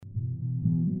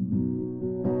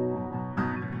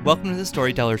Welcome to the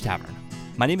Storyteller's Tavern.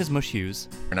 My name is Mush Hughes.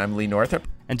 And I'm Lee Northup.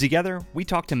 And together, we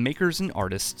talk to makers and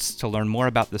artists to learn more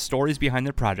about the stories behind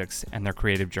their projects and their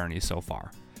creative journeys so far.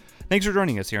 Thanks for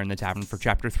joining us here in the Tavern for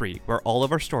Chapter 3, where all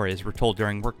of our stories were told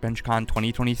during WorkbenchCon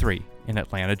 2023 in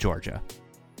Atlanta, Georgia.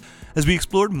 As we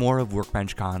explored more of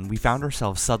WorkbenchCon, we found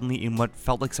ourselves suddenly in what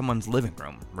felt like someone's living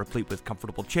room, replete with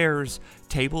comfortable chairs,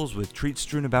 tables with treats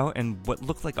strewn about, and what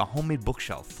looked like a homemade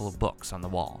bookshelf full of books on the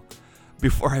wall.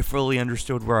 Before I fully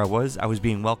understood where I was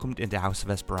being welcomed into House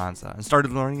of Esperanza and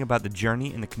started learning about the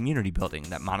journey and the community building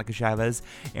that Monica Chavez,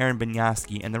 Aaron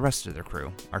Benyaski, and the rest of their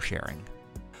crew are sharing.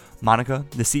 Monica,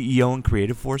 the CEO and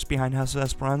creative force behind House of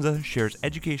Esperanza, shares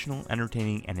educational,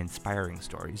 entertaining, and inspiring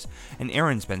stories, and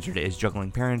Aaron spends her days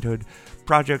juggling parenthood,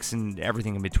 projects, and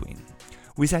everything in between.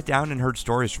 We sat down and heard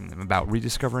stories from them about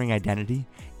rediscovering identity,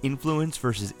 influence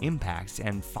versus impact,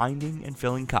 and finding and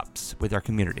filling cups with our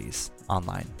communities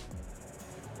online.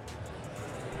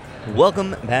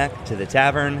 Welcome back to the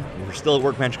Tavern. We're still at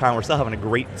WorkbenchCon. We're still having a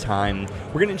great time.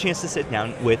 We're getting a chance to sit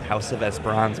down with House of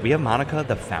Esperanza. We have Monica,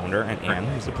 the founder, and Aaron,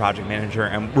 who's the project manager,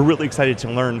 and we're really excited to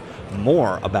learn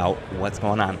more about what's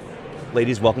going on.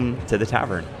 Ladies, welcome to the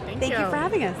Tavern. Thank you for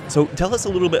having us. So tell us a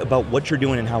little bit about what you're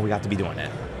doing and how we got to be doing it.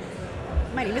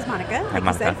 My name is Monica, Hi,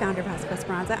 Monica. I said, founder of House of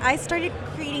Esperanza. I started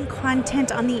creating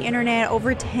content on the internet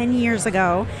over 10 years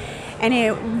ago, and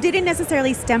it didn't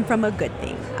necessarily stem from a good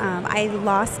thing. I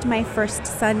lost my first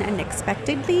son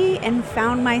unexpectedly and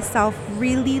found myself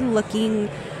really looking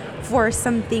for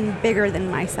something bigger than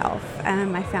myself.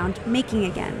 I found making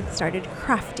again, started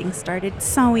crafting, started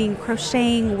sewing,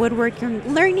 crocheting,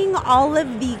 woodworking, learning all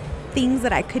of the things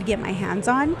that I could get my hands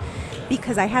on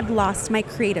because I had lost my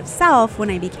creative self when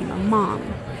I became a mom.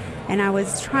 And I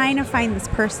was trying to find this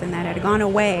person that had gone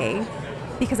away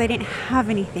because I didn't have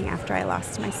anything after I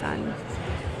lost my son.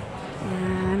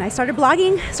 And I started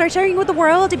blogging, started sharing with the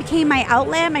world. It became my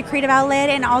outlet, my creative outlet,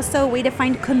 and also a way to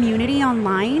find community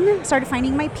online. Started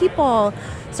finding my people.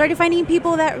 Started finding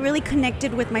people that really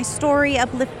connected with my story,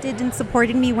 uplifted and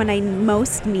supported me when I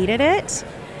most needed it.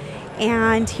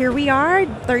 And here we are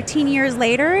 13 years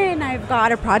later, and I've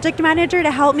got a project manager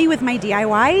to help me with my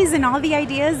DIYs and all the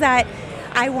ideas that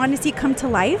I want to see come to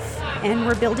life. And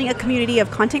we're building a community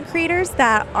of content creators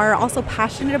that are also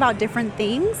passionate about different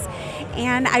things.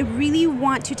 And I really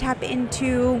want to tap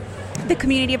into the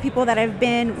community of people that have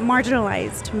been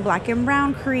marginalized, Black and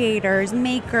brown creators,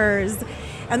 makers,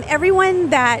 everyone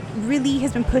that really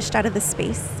has been pushed out of the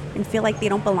space and feel like they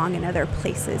don't belong in other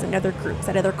places, in other groups,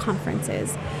 at other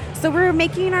conferences. So we're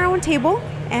making our own table,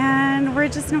 and we're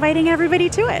just inviting everybody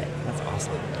to it. That's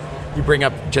awesome. You bring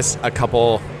up just a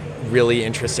couple really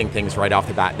interesting things right off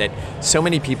the bat that so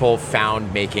many people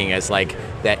found making as like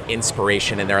that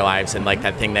inspiration in their lives, and like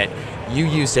that thing that you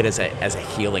used it as a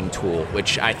healing tool,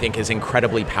 which I think is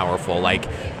incredibly powerful. Like,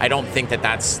 I don't think that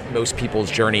that's most people's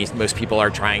journey. Most people are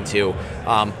trying to,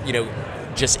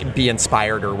 just be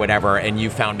inspired or whatever, and you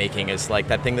found making is like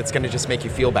that thing that's going to just make you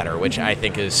feel better, which I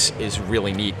think is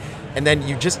really neat. And then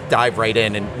you just dive right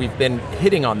in, and we've been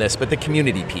hitting on this, but the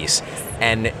community piece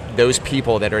and those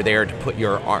people that are there to put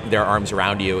their arms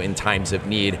around you in times of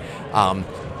need.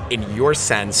 In your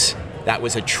sense, that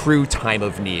was a true time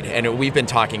of need. And we've been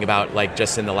talking about, like,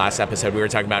 just in the last episode, we were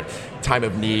talking about time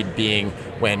of need being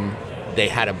when they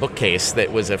had a bookcase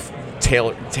that was a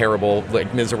terrible,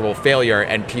 like, miserable failure,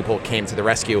 and people came to the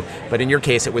rescue. But in your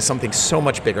case, it was something so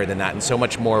much bigger than that and so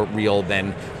much more real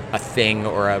than a thing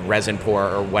or a resin pour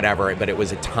or whatever. But it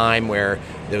was a time where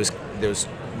those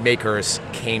makers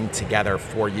came together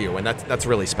for you, and that's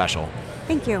really special.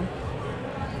 Thank you.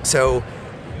 So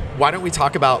why don't we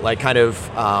talk about, like, kind of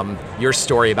your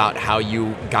story about how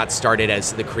you got started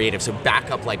as the creative? So back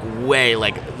up, like, way,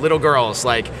 like, little girls,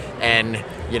 like, and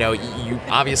you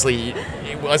obviously,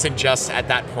 it wasn't just at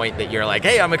that point that you're like,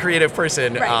 hey, I'm a creative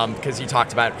person, right. Because you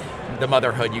talked about the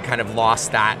motherhood, you kind of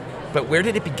lost that. But where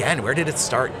did it begin? Where did it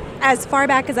start? As far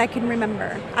back as I can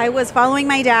remember, I was following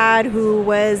my dad, who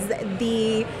was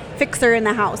the fixer in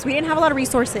the house. We didn't have a lot of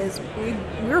resources.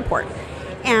 We were poor.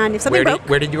 And if something broke...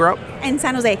 Where did you grow up? In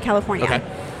San Jose, California. Okay.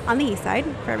 On the east side,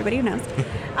 for everybody who knows.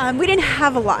 We didn't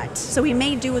have a lot, so we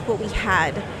made do with what we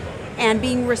had. And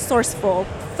being resourceful,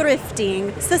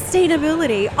 thrifting,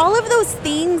 sustainability, all of those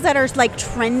things that are, like,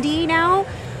 trendy now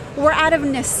were out of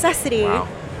necessity. Wow.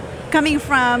 Coming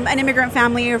from an immigrant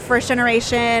family or first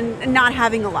generation, not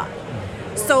having a lot.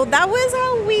 So that was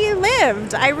how we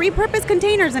lived. I repurposed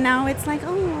containers, and now it's like,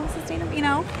 oh,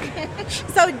 sustainable,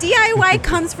 So DIY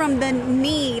comes from the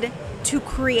need to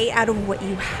create out of what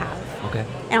you have. Okay.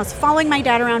 And I was following my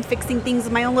dad around, fixing things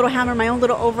with my own little hammer, my own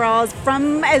little overalls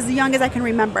from as young as I can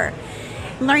remember.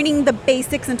 learning the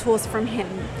basics and tools from him.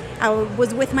 I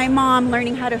was with my mom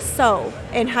learning how to sew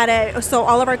and how to sew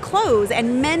all of our clothes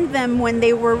and mend them when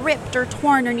they were ripped or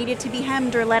torn or needed to be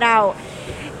hemmed or let out.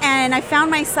 And I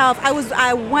found myself, I was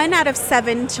one out of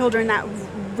 7 children that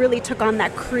really took on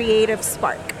that creative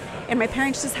spark. And my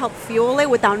parents just helped fuel it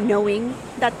without knowing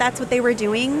that that's what they were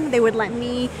doing. They would let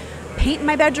me paint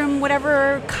my bedroom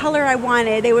whatever color I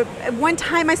wanted. One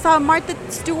time I saw Martha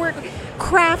Stewart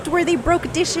craft where they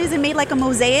broke dishes and made like a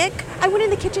mosaic. I went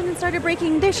in the kitchen and started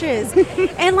breaking dishes.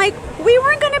 And like, we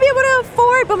weren't going to be able to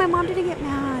afford, but my mom didn't get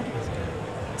mad.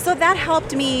 So that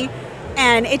helped me.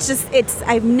 And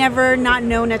I've never not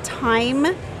known a time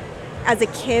as a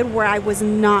kid where I was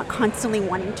not constantly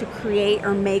wanting to create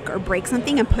or make or break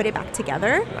something and put it back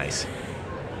together. Nice.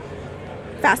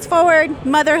 Fast forward,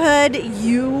 motherhood,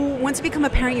 once you become a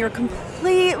parent, you're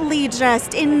completely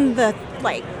just in the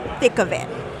thick of it.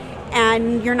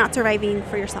 And you're not surviving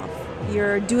for yourself.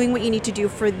 You're doing what you need to do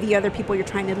for the other people you're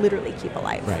trying to literally keep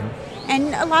alive. Right.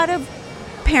 And a lot of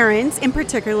parents, in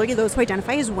particular those who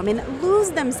identify as women,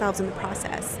 lose themselves in the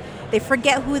process. They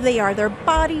forget who they are. Their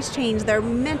bodies change. Their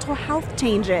mental health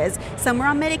changes. Some are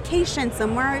on medication.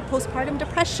 Some are postpartum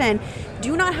depression.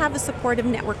 Do not have a supportive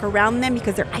network around them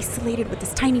because they're isolated with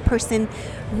this tiny person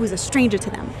who is a stranger to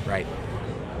them. Right.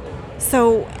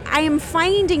 So I am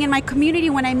finding in my community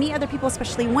when I meet other people,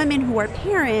 especially women who are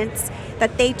parents,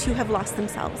 that they too have lost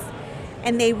themselves.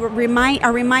 And they are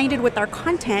reminded with our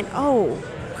content, oh,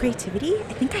 creativity?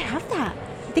 I think I have that.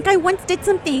 I think I once did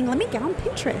something. Let me get on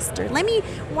Pinterest or let me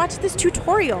watch this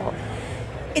tutorial.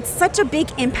 It's such a big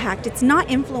impact. It's not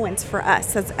influence for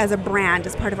us as a brand,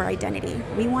 as part of our identity.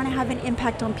 We want to have an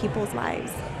impact on people's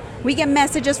lives. We get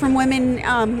messages from women,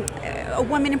 a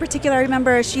woman in particular, I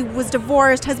remember she was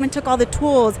divorced, husband took all the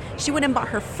tools. She went and bought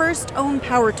her first own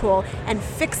power tool and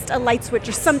fixed a light switch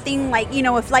or something like, a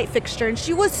light fixture. And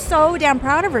she was so damn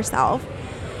proud of herself.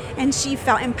 And she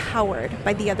felt empowered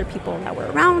by the other people that were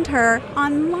around her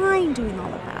online doing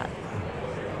all of that.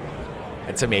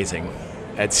 It's amazing.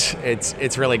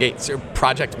 It's really great. So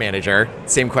project manager,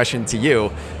 same question to you.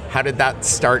 How did that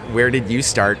start? Where did you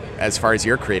start as far as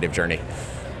your creative journey?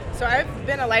 So I've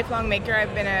been a lifelong maker.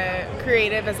 I've been a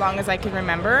creative as long as I can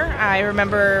remember. I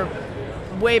remember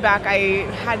way back I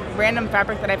had random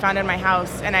fabric that I found in my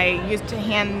house and I used to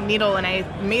hand needle and I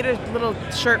made a little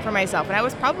shirt for myself and I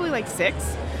was probably like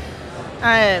 6.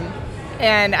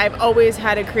 And I've always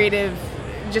had a creative,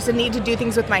 just a need to do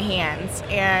things with my hands.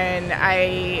 And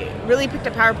I really picked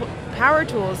up power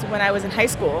tools when I was in high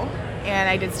school and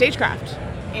I did stagecraft.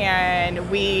 And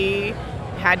we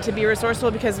had to be resourceful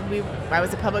because I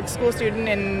was a public school student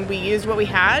and we used what we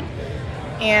had.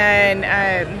 And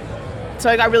so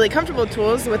I got really comfortable with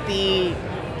tools with the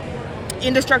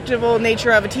indestructible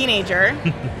nature of a teenager.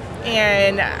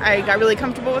 And I got really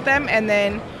comfortable with them. And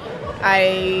then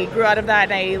I grew out of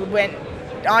that and I went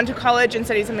on to college and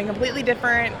studied something completely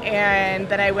different. And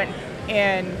then I went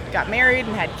and got married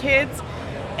and had kids.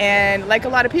 And like a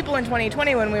lot of people in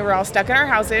 2020, when we were all stuck in our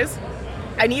houses,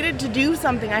 I needed to do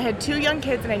something. I had 2 young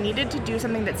kids and I needed to do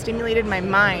something that stimulated my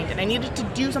mind and I needed to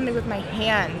do something with my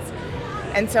hands.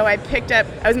 And so I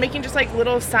was making just like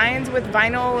little signs with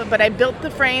vinyl, but I built the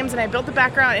frames and I built the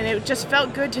background and it just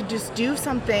felt good to just do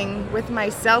something with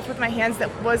myself, with my hands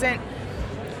that wasn't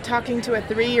talking to a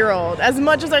 3-year-old. As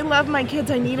much as I love my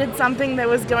kids, I needed something that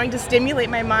was going to stimulate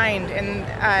my mind. And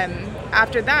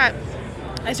after that,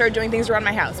 I started doing things around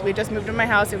my house. We just moved to my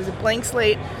house. It was a blank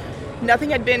slate. Nothing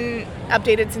had been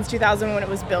updated since 2000 when it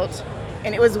was built,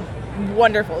 and it was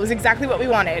wonderful. It was exactly what we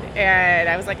wanted, and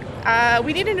I was like,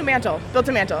 we need a new mantle. Built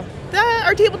a mantle.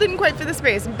 Our table didn't quite fit the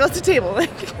space. Built a table.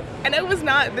 And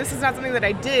this is not something that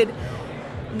I did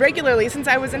regularly since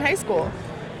I was in high school.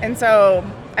 And so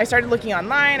I started looking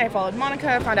online. I followed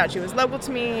Monica, found out she was local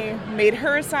to me, made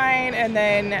her a sign, and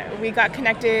then we got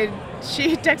connected.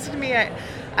 She texted me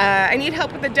I need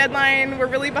help with the deadline, we're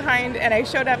really behind, and I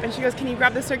showed up and she goes, can you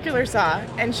grab the circular saw?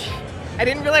 And I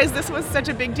didn't realize this was such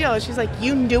a big deal. She's like,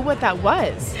 you knew what that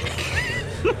was.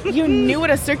 You knew what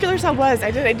a circular saw was.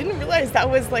 I didn't realize that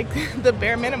was like the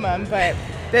bare minimum, but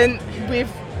then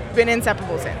we've been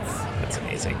inseparable since. That's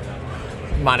amazing.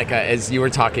 Monica, as you were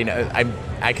talking,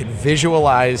 I could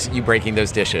visualize you breaking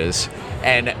those dishes,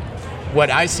 and what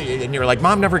I see, and you're like,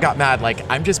 Mom never got mad. Like,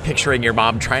 I'm just picturing your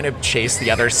mom trying to chase the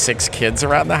other 6 kids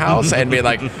around the house and be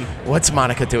like, what's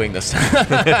Monica doing this time?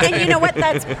 And you know what?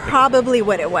 That's probably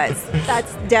what it was.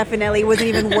 That's definitely wasn't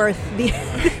even worth the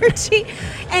energy.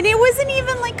 And it wasn't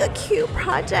even like a cute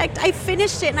project. I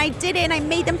finished it and I did it and I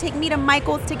made them take me to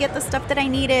Michael's to get the stuff that I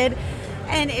needed.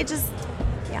 And it just,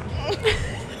 yeah.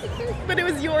 But it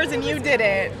was yours and you did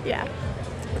it. Yeah.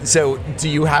 So do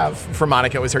you have, for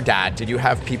Monica, it was her dad, did you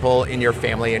have people in your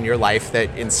family, in your life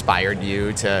that inspired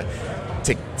you to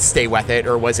stay with it?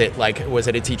 Or was it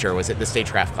a teacher? Was it the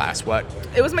stagecraft class? What?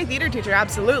 It was my theater teacher,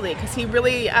 absolutely, because he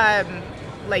really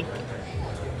like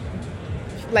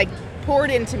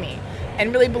poured into me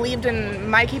and really believed in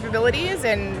my capabilities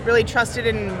and really trusted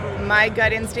in my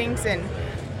gut instincts. And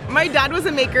my dad was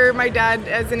a maker, my dad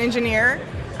as an engineer.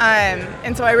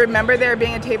 And so I remember there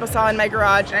being a table saw in my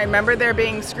garage, and I remember there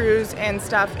being screws and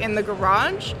stuff in the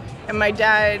garage. And my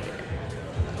dad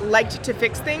liked to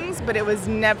fix things, but it was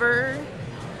never,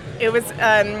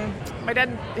 my dad,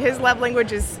 his love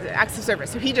language is acts of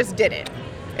service. So he just did it.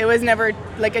 It was never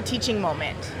like a teaching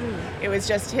moment. It was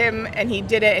just him, and he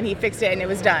did it, and he fixed it, and it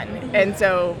was done. And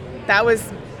so that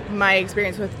was my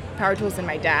experience with power tools and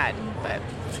my dad. But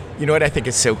you know what I think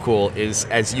is so cool is,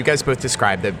 as you guys both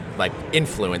described the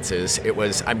influences, it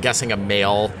was, I'm guessing, a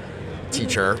male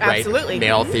teacher, right? Absolutely.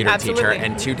 Male theater Absolutely. teacher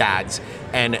and two dads.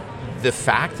 And the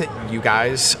fact that you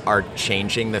guys are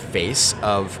changing the face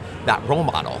of that role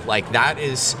model, that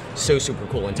is so super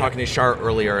cool. And talking to Shar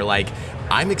earlier,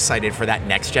 I'm excited for that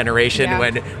next generation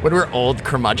when we're old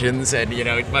curmudgeons and,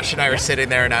 Mush and I are sitting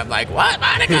there and I'm like, what,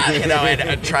 Monica?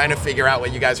 And trying to figure out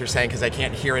what you guys are saying because I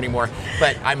can't hear anymore.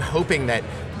 But I'm hoping that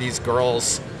these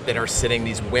girls that are sitting,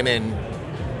 these women,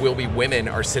 will-be women,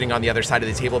 are sitting on the other side of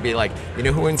the table be like, you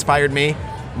know who inspired me?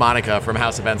 Monica from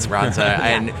House of Esperanza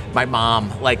and my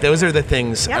mom. Those are the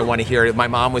things I want to hear. My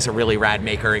mom was a really rad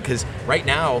maker because right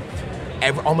now,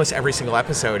 almost every single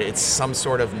episode, it's some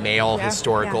sort of male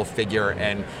historical figure,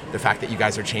 and the fact that you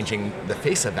guys are changing the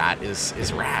face of that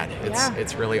is rad.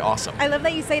 It's really awesome. I love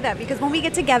that you say that, because when we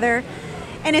get together,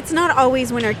 and it's not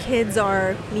always when our kids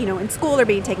are, in school or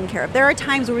being taken care of. There are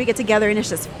times where we get together and it's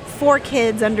just 4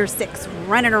 kids under 6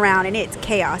 running around and it's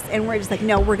chaos. And we're just like,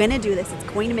 no, we're going to do this. It's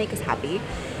going to make us happy.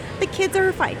 The kids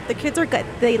are fine. The kids are good.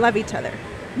 They love each other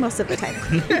most of the time.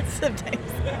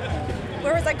 Sometimes.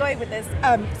 Where was I going with this?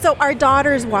 So our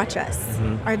daughters watch us.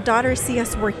 Mm-hmm. Our daughters see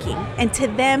us working. And to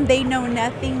them, they know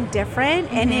nothing different.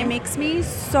 Mm-hmm. And it makes me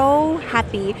so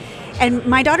happy. And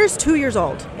my daughter's 2 years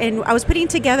old, and I was putting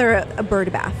together a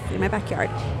bird bath in my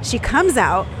backyard. She comes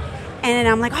out, and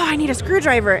I'm like, oh, I need a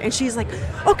screwdriver. And she's like,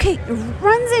 okay,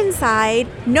 runs inside.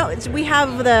 No, we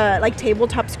have the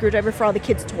tabletop screwdriver for all the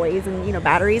kids' toys and,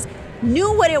 batteries.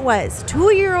 Knew what it was.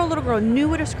 2-year-old little girl knew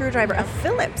what a screwdriver, a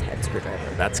Phillips head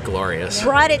screwdriver. That's glorious.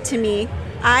 Brought it to me.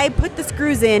 I put the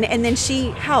screws in, and then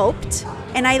she helped,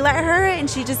 and I let her, and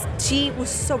she was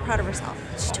so proud of herself.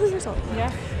 She's 2 years old.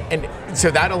 Yeah. And so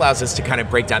that allows us to kind of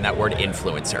break down that word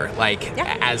influencer,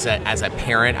 as a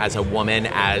parent, as a woman,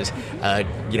 as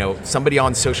somebody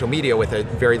on social media with a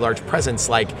very large presence.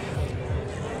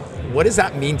 What does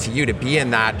that mean to you to be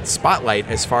in that spotlight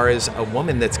as far as a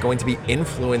woman that's going to be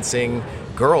influencing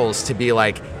girls to be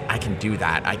like, I can do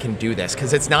that, I can do this?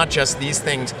 Because it's not just these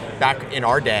things. Back in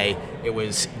our day, it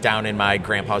was down in my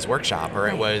grandpa's workshop, or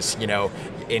it was in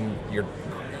your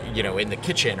in the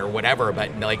kitchen or whatever,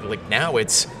 but now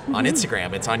it's on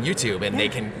Instagram, it's on YouTube,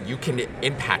 and you can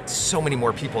impact so many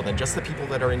more people than just the people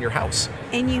that are in your house.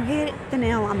 And you hit the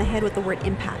nail on the head with the word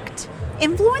impact.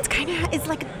 Influence kind of is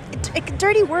like a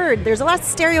dirty word. There's a lot of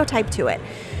stereotype to it.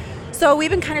 So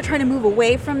we've been kind of trying to move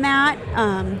away from that.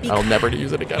 I'll never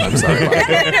use it again. I'm sorry.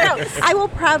 No. I will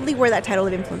proudly wear that title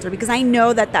of influencer because I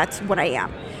know that that's what I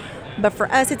am. But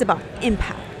for us, it's about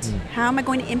impact. How am I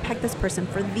going to impact this person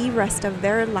for the rest of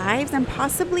their lives and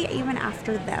possibly even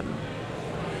after them?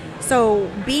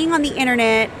 So being on the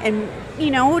internet and,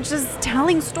 just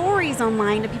telling stories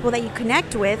online to people that you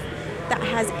connect with that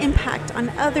has impact on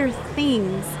other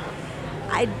things,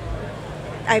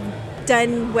 I've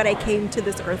done what I came to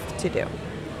this earth to do.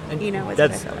 Is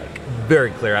that's what I feel like.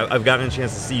 Very clear. I've gotten a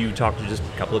chance to see you talk to just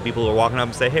a couple of people who are walking up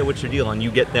and say, hey, what's your deal? And you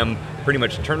get them pretty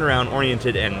much turned around,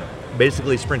 oriented, and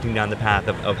basically sprinting down the path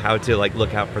of how to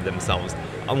look out for themselves.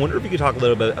 I wonder if you could talk a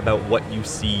little bit about what you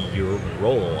see your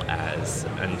role as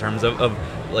in terms of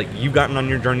you've gotten on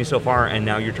your journey so far and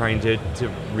now you're trying to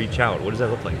reach out. What does that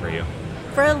look like for you?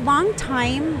 For a long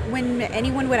time, when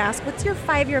anyone would ask, what's your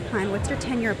 5-year plan? What's your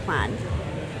 10-year plan?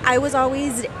 I was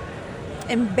always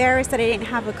embarrassed that I didn't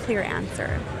have a clear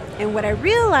answer. And what I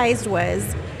realized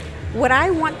was what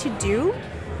I want to do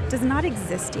does not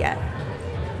exist yet.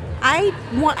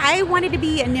 I wanted to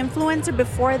be an influencer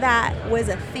before that was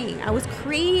a thing. I was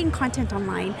creating content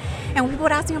online, and when people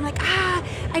would ask me, I'm like, I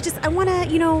want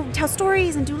to, tell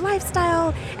stories and do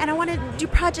lifestyle, and I want to do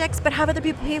projects, but have other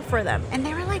people pay for them. And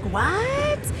they were like,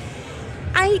 what?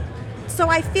 So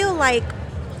I feel like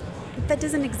that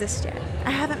doesn't exist yet.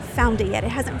 I haven't found it yet. It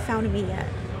hasn't found me yet.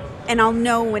 And I'll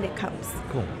know when it comes.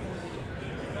 Cool.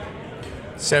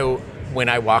 So when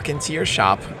I walk into your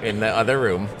shop in the other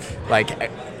room,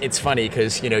 like, it's funny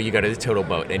because, you go to the Total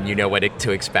Boat and you know what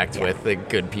to expect with the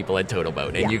good people at Total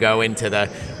Boat. And you go into the,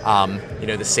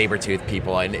 the saber-tooth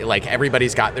people, and like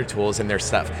everybody's got their tools and their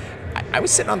stuff. I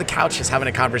was sitting on the couch just having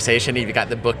a conversation. You've got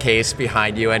the bookcase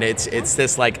behind you, and it's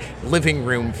this like living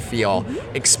room feel.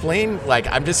 Explain, like,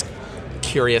 I'm just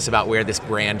curious about where this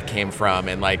brand came from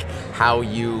and like how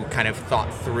you kind of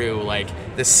thought through like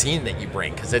the scene that you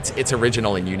bring, because it's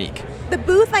original and unique. The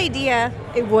booth idea,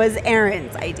 it was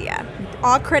Erin's idea.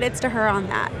 All credits to her on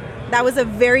that. That was a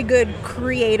very good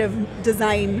creative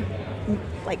design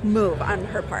like move on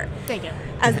her part. Thank you.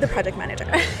 As the project manager.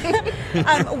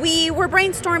 We were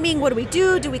brainstorming, what do we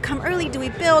do? Do we come early? Do we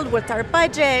build? What's our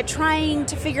budget? Trying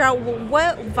to figure out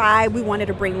what vibe we wanted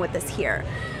to bring with this here.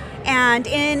 And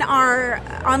in our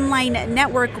online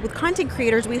network with content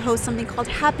creators, we host something called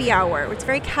Happy Hour. It's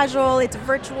very casual, it's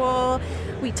virtual.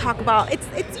 We talk about, it's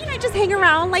just hang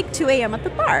around like 2 a.m. at the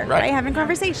bar, right? Having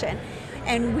conversation.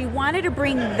 And we wanted to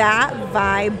bring that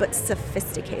vibe, but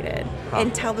sophisticated,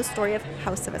 and tell the story of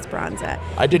House of Esperanza.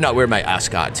 I did not wear my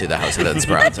ascot to the House of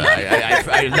Esperanza.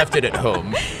 I left it at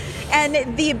home.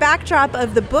 And the backdrop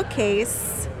of the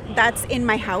bookcase, that's in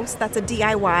my house, that's a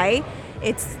DIY.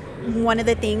 It's one of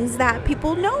the things that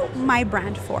people know my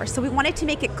brand for. So we wanted to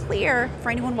make it clear for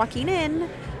anyone walking in,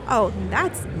 oh,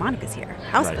 that's Monica's here.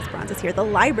 House of Esperanza's here. The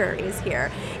library is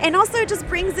here. And also it just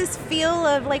brings this feel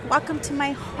of like, welcome to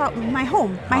my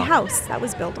home, my house that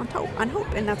was built on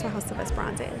hope. And that's what House of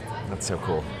Esperanza is. That's so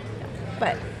cool.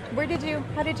 But how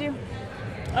did you?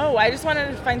 Oh, I just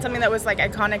wanted to find something that was like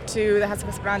iconic to the House of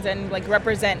Esperanza and like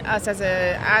represent us as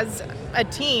a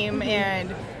team,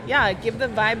 and give the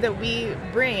vibe that we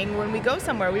bring when we go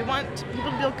somewhere. We want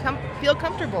people to feel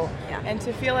comfortable and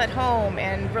to feel at home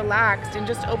and relaxed, and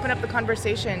just open up the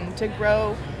conversation to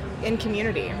grow in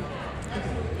community.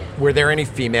 Were there any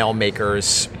female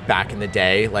makers back in the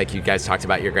day? Like you guys talked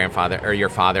about your grandfather or your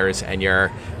fathers and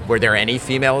were there any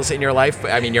females in your life?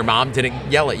 I mean, your mom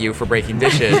didn't yell at you for breaking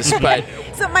dishes, but...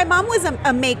 So my mom was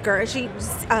a maker. She's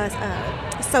a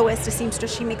sewist, a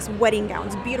seamstress. She makes wedding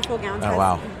gowns, beautiful gowns. Oh,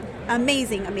 wow.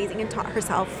 Amazing, and taught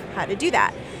herself how to do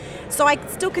that. So I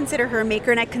still consider her a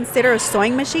maker, and I consider a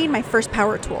sewing machine my first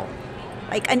power tool.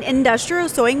 Like an industrial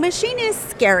sewing machine is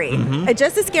scary. It's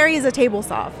just as scary as a table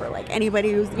saw for like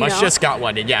anybody who's, just got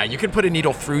one. And you can put a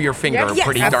needle through your finger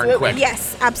pretty darn quick.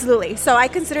 Yes, absolutely. So I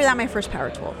consider that my first power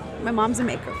tool. My mom's a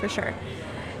maker for sure.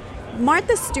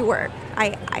 Martha Stewart,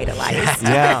 I idolized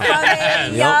from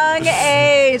a young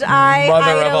age. I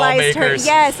Mother idolized of all her. makers.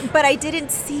 Yes, but I didn't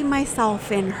see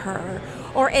myself in her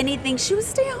or anything. She was a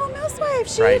stay-at-home housewife.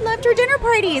 She loved her dinner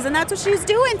parties, and that's what she was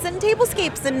doing, setting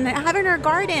tablescapes and having her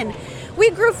garden. We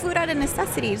grew food out of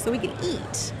necessity so we could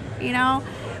eat,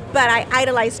 But I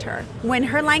idolized her. When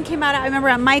her line came out, I remember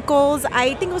at Michael's,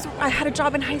 I had a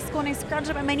job in high school, and I scrounged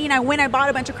up my money, and I bought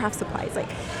a bunch of craft supplies. Like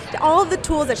all of the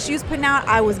tools that she was putting out,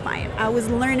 I was buying. I was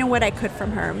learning what I could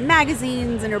from her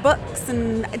magazines and her books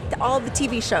and all the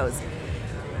TV shows.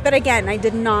 But again, I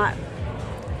did not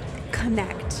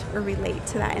connect or relate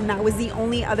to that. And that was the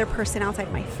only other person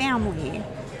outside my family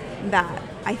that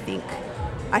I think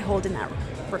I hold in that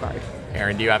regard.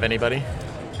 Erin, do you have anybody?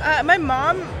 My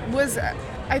mom was...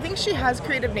 I think she has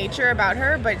creative nature about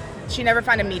her, but she never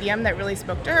found a medium that really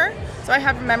spoke to her. So I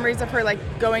have memories of her like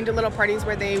going to little parties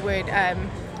where they would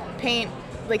paint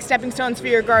like stepping stones for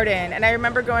your garden. And I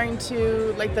remember going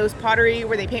to like those pottery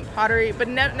where they paint pottery, but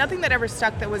nothing that ever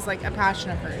stuck that was like a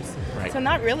passion of hers. Right. So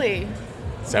not really.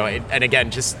 So, and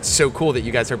again, just so cool that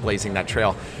you guys are blazing that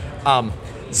trail.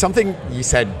 Something you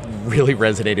said really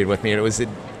resonated with me, and it was that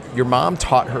your mom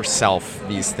taught herself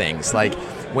these things. Like,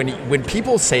 when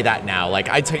people say that now, like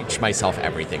I teach myself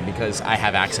everything because I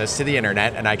have access to the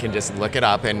internet and I can just look it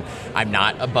up, and I'm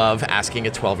not above asking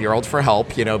a 12-year-old for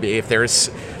help. If there's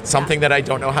something that I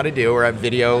don't know how to do, or a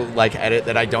video like edit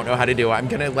that I don't know how to do, I'm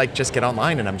gonna like just get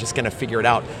online and I'm just gonna figure it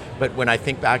out. But when I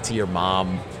think back to your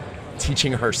mom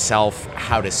teaching herself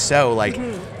how to sew, like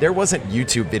there wasn't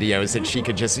YouTube videos that she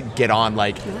could just get on,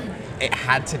 like it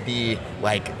had to be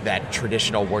like that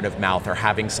traditional word of mouth, or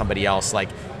having somebody else like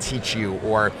teach you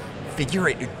or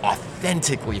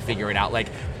authentically figure it out. Like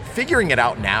figuring it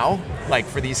out now, like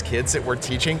for these kids that we're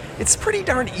teaching, it's pretty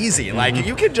darn easy. Like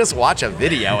you can just watch a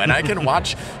video, and I can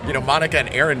watch, Monica and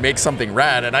Erin make something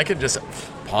rad, and I can just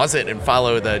pause it and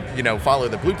follow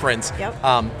the blueprints. Yep.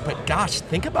 But gosh,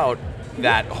 think about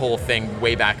that whole thing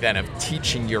way back then of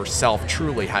teaching yourself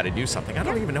truly how to do something. I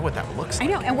don't even know what that looks like.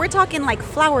 I know, and we're talking like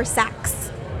flour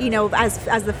sacks,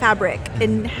 as the fabric,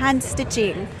 and hand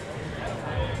stitching.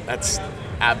 That's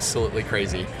absolutely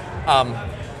crazy.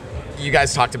 you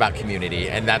guys talked about community,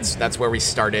 and that's where we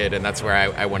started, and that's where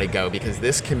I want to go, because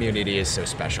this community is so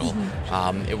special.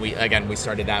 We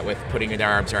started that with putting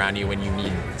our arms around you when you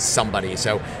need somebody.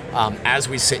 So as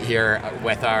we sit here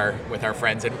with our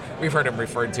friends, and we've heard them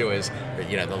referred to as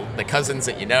the cousins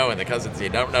that you know, and the cousins you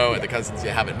don't know, and the cousins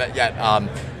you haven't met yet.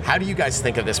 How do you guys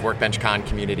think of this Workbench Con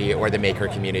community or the maker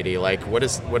community? Like, what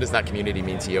does that community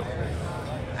mean to you?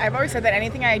 I've always said that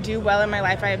anything I do well in my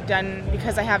life, I have done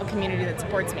because I have a community that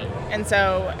supports me. And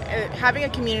so having a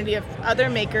community of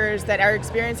other makers that are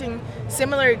experiencing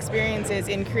similar experiences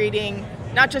in creating,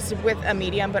 not just with a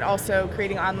medium, but also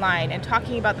creating online and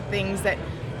talking about the things that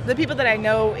the people that I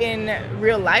know in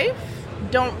real life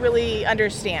don't really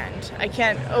understand. I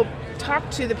can't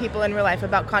talk to the people in real life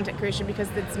about content creation because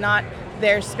it's not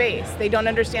their space. They don't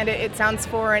understand it. It sounds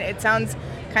foreign. It sounds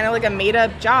kind of like a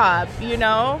made-up job,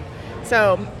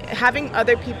 So having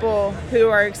other people who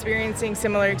are experiencing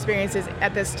similar experiences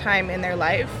at this time in their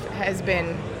life has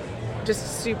been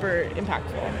just super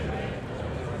impactful.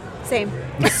 Same.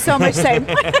 So much same.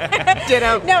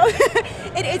 Ditto. No,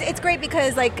 it's great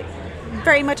because, like,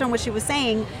 very much on what she was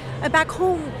saying, back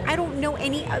home, I don't know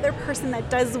any other person that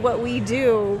does what we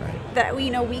do that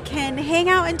we can hang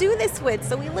out and do this with.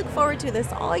 So we look forward to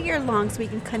this all year long so we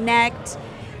can connect,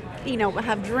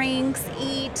 have drinks,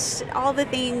 eat, all the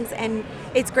things. And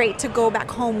it's great to go back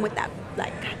home with that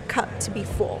cup to be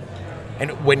full.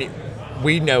 And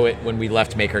we know it when we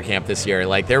left Maker Camp this year,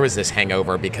 like there was this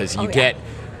hangover because you get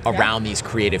around these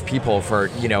creative people for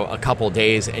a couple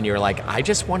days, and you're like, I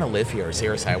just want to live here.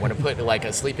 Seriously, I want to put like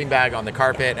a sleeping bag on the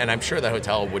carpet, and I'm sure the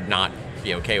hotel would not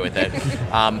be okay with it.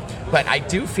 But I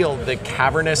do feel the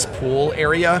cavernous pool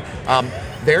area.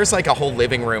 There's like a whole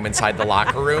living room inside the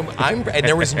locker room. And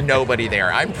there was nobody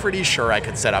there. I'm pretty sure I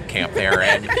could set up camp there,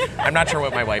 and I'm not sure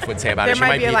what my wife would say about it. There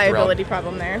might be a liability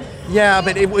problem there. Yeah,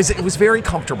 but it was very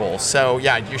comfortable. So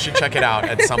yeah, you should check it out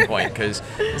at some point, because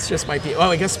this just might be. Oh,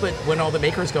 I guess, but when all the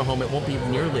makers go home, it won't be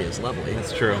nearly as lovely.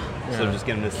 That's true. Yeah. So just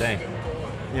get them to stay.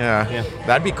 Yeah,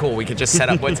 that'd be cool. We could just set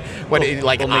up what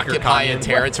occupy a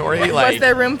territory. Was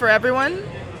there room for everyone?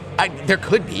 There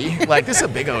could be. Like, this is a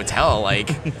big hotel. Like,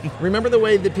 remember the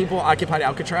way that people occupied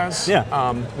Alcatraz?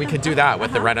 Yeah. We could do that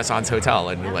with the Renaissance Hotel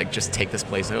and like just take this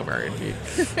place over.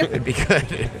 It'd be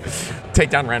good.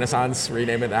 Take down Renaissance,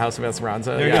 rename it the House of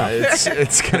Esperanza.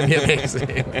 It's gonna be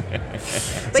amazing.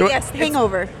 But yes,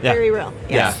 hangover, very real.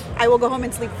 Yes. Yeah. I will go home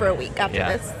and sleep for a week after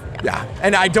this. Yeah,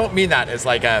 and I don't mean that as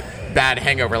like a bad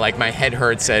hangover, like my head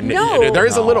hurts, and there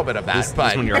is a little bit of that.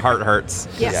 But when your heart hurts.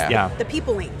 Yes. Yeah. The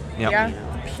peopling. Yep. Yeah.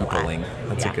 Peopling.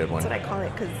 That's a good one. That's what I call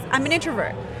it, because I'm an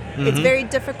introvert. It's very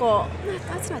difficult.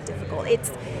 That's not difficult.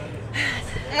 It's...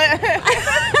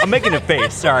 I'm making a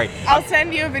face, sorry. I'll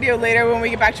send you a video later when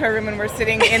we get back to our room and we're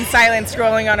sitting in silence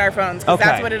scrolling on our phones, because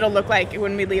that's what it'll look like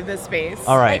when we leave this space.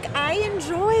 All right. Like, I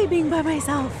enjoy being by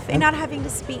myself and not having to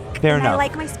speak. Fair enough. I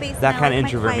like my space. That kind of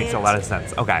like introvert makes a lot of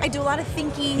sense. Okay. I do a lot of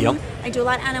thinking. Yep. I do a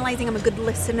lot of analyzing. I'm a good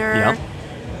listener. Yep.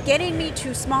 Getting me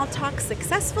to small talk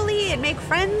successfully and make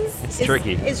friends is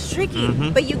tricky. It's tricky.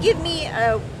 But you give me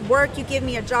a work, you give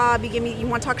me a job, you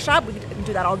want to talk shop, we can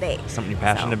do that all day. Something you're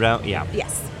passionate about? Yeah.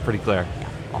 Yes. Pretty clear. Yeah.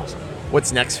 Awesome.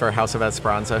 What's next for House of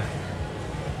Esperanza?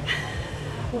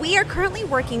 We are currently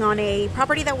working on a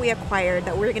property that we acquired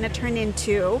that we're going to turn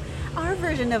into our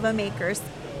version of a maker's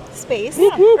space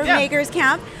or maker's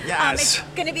camp. Yes.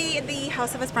 It's going to be the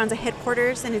House of Esperanza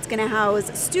headquarters, and it's going to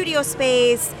house studio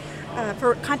space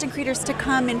for content creators to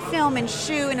come and film and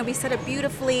shoot, and it'll be set up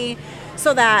beautifully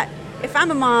so that if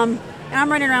I'm a mom and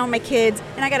I'm running around with my kids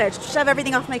and I gotta shove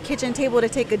everything off my kitchen table to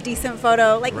take a decent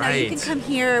photo, like, no, you can come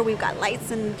here. We've got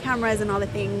lights and cameras and all the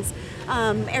things.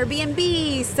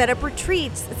 Airbnb, set up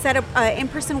retreats, set up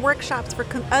in-person workshops for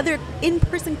other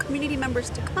in-person community members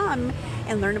to come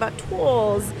and learn about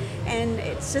tools. And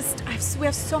it's just, we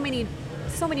have so many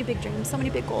big dreams, so many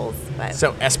big goals. But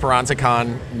So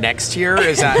EsperanzaCon next year,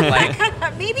 is that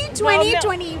like maybe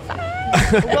 2025?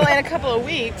 Well, in a couple of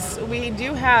weeks,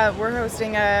 we're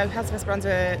hosting a House of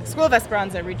Esperanza, School of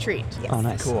Esperanza retreat. Yes. Oh,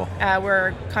 nice. cool?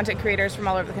 Where content creators from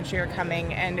all over the country are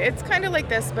coming, and it's kind of like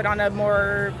this, but on a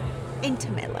more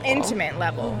intimate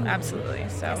level. Absolutely.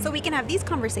 So we can have these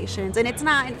conversations, and it's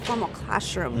not in formal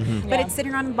classroom, but it's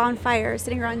sitting around a bonfire,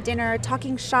 sitting around dinner,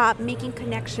 talking shop, making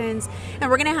connections,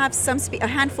 and we're going to have a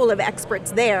handful of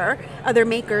experts there, other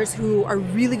makers who are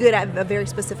really good at a very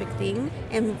specific thing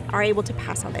and are able to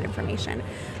pass on that information.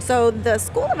 So the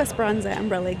School of Esperanza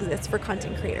umbrella exists for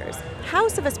content creators.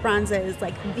 House of Esperanza is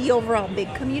like the overall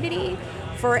big community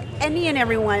for any and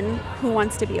everyone who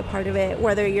wants to be a part of it,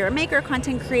 whether you're a maker,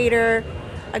 content creator,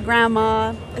 a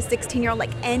grandma, a 16-year-old, like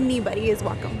anybody is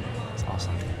welcome. That's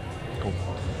awesome. Cool.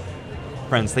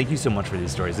 Friends, thank you so much for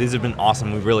these stories. These have been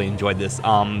awesome. We've really enjoyed this.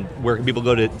 Where can people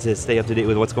go to stay up to date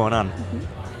with what's going on?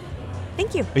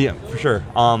 Thank you. Yeah, for sure.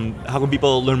 How can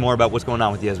people learn more about what's going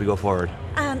on with you as we go forward?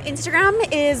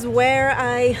 Instagram is where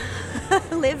I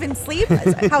live and sleep.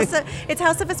 It's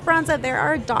House of Esperanza. There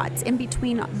are dots in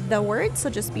between the words, so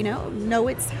just know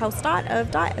it's house dot of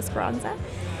dot Esperanza.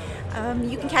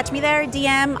 You can catch me there,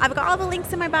 DM. I've got all the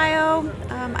links in my bio.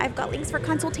 I've got links for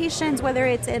consultations, whether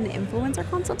it's an influencer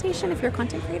consultation if you're a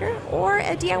content creator or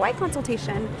a DIY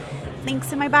consultation.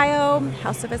 Links in my bio,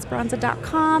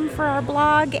 houseofesperanza.com for our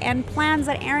blog and plans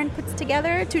that Erin puts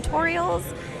together, tutorials.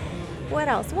 What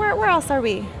else? Where else are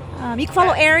we? You can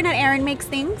follow Erin at Erin Makes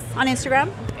Things on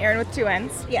Instagram. Erin with 2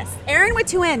 N's. Yes, Erin with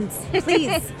 2 N's,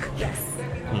 please. Yes.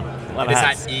 A lot of Is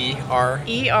hats. that E-R?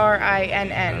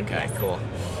 ERINN. Okay, cool.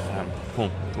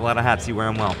 Cool. A lot of hats. You wear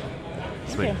them well.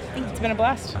 Sweet. Thank you. It's been a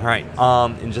blast. All right.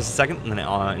 In just a second, I'm going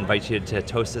to invite you to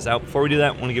toast us out. Before we do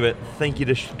that, I want to give a thank you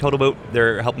to Total Boat.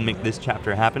 They're helping make this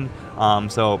chapter happen.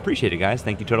 So appreciate it, guys.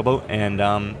 Thank you, Total Boat. And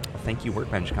thank you,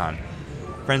 Workbench Con.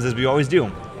 Friends, as we always do,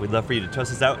 we'd love for you to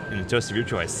toast us out in a toast of your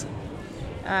choice.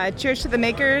 Cheers to the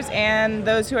makers and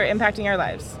those who are impacting our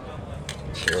lives.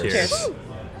 Cheers.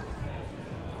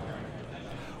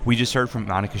 We just heard from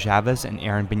Monica Chavez and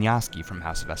Erin Binyaski from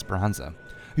House of Esperanza.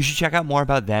 You should check out more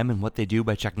about them and what they do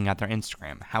by checking out their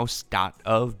Instagram,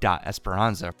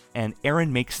 house.of.esperanza, and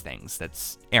Erin Makes Things,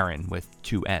 that's Erin with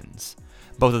 2 N's.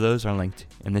 Both of those are linked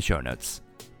in the show notes.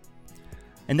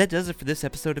 And that does it for this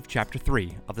episode of Chapter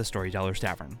 3 of the Storyteller's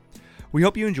Tavern. We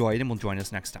hope you enjoyed and will join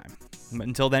us next time. But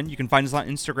until then, you can find us on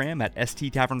Instagram at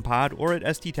sttavernpod or at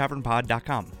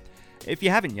sttavernpod.com. If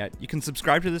you haven't yet, you can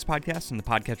subscribe to this podcast in the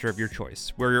podcatcher of your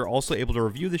choice, where you're also able to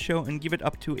review the show and give it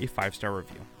up to a 5-star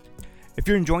review. If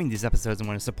you're enjoying these episodes and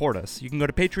want to support us, you can go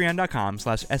to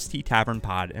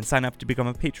patreon.com/sttavernpod and sign up to become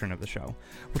a patron of the show,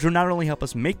 which will not only help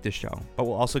us make this show, but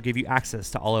will also give you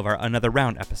access to all of our Another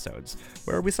Round episodes,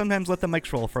 where we sometimes let the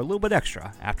mics roll for a little bit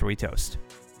extra after we toast.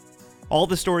 All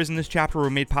the stories in this chapter were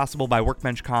made possible by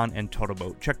WorkbenchCon and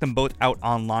TotalBoat. Check them both out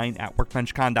online at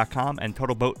workbenchcon.com and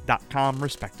totalboat.com,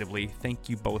 respectively. Thank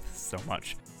you both so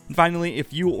much. And finally,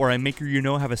 if you or a maker you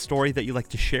know have a story that you'd like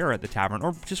to share at the tavern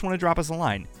or just want to drop us a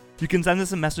line, you can send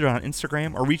us a message on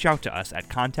Instagram or reach out to us at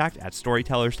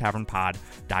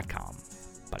contact@storytellerstavernpod.com.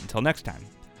 But until next time,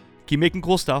 keep making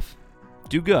cool stuff,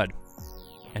 do good,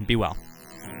 and be well.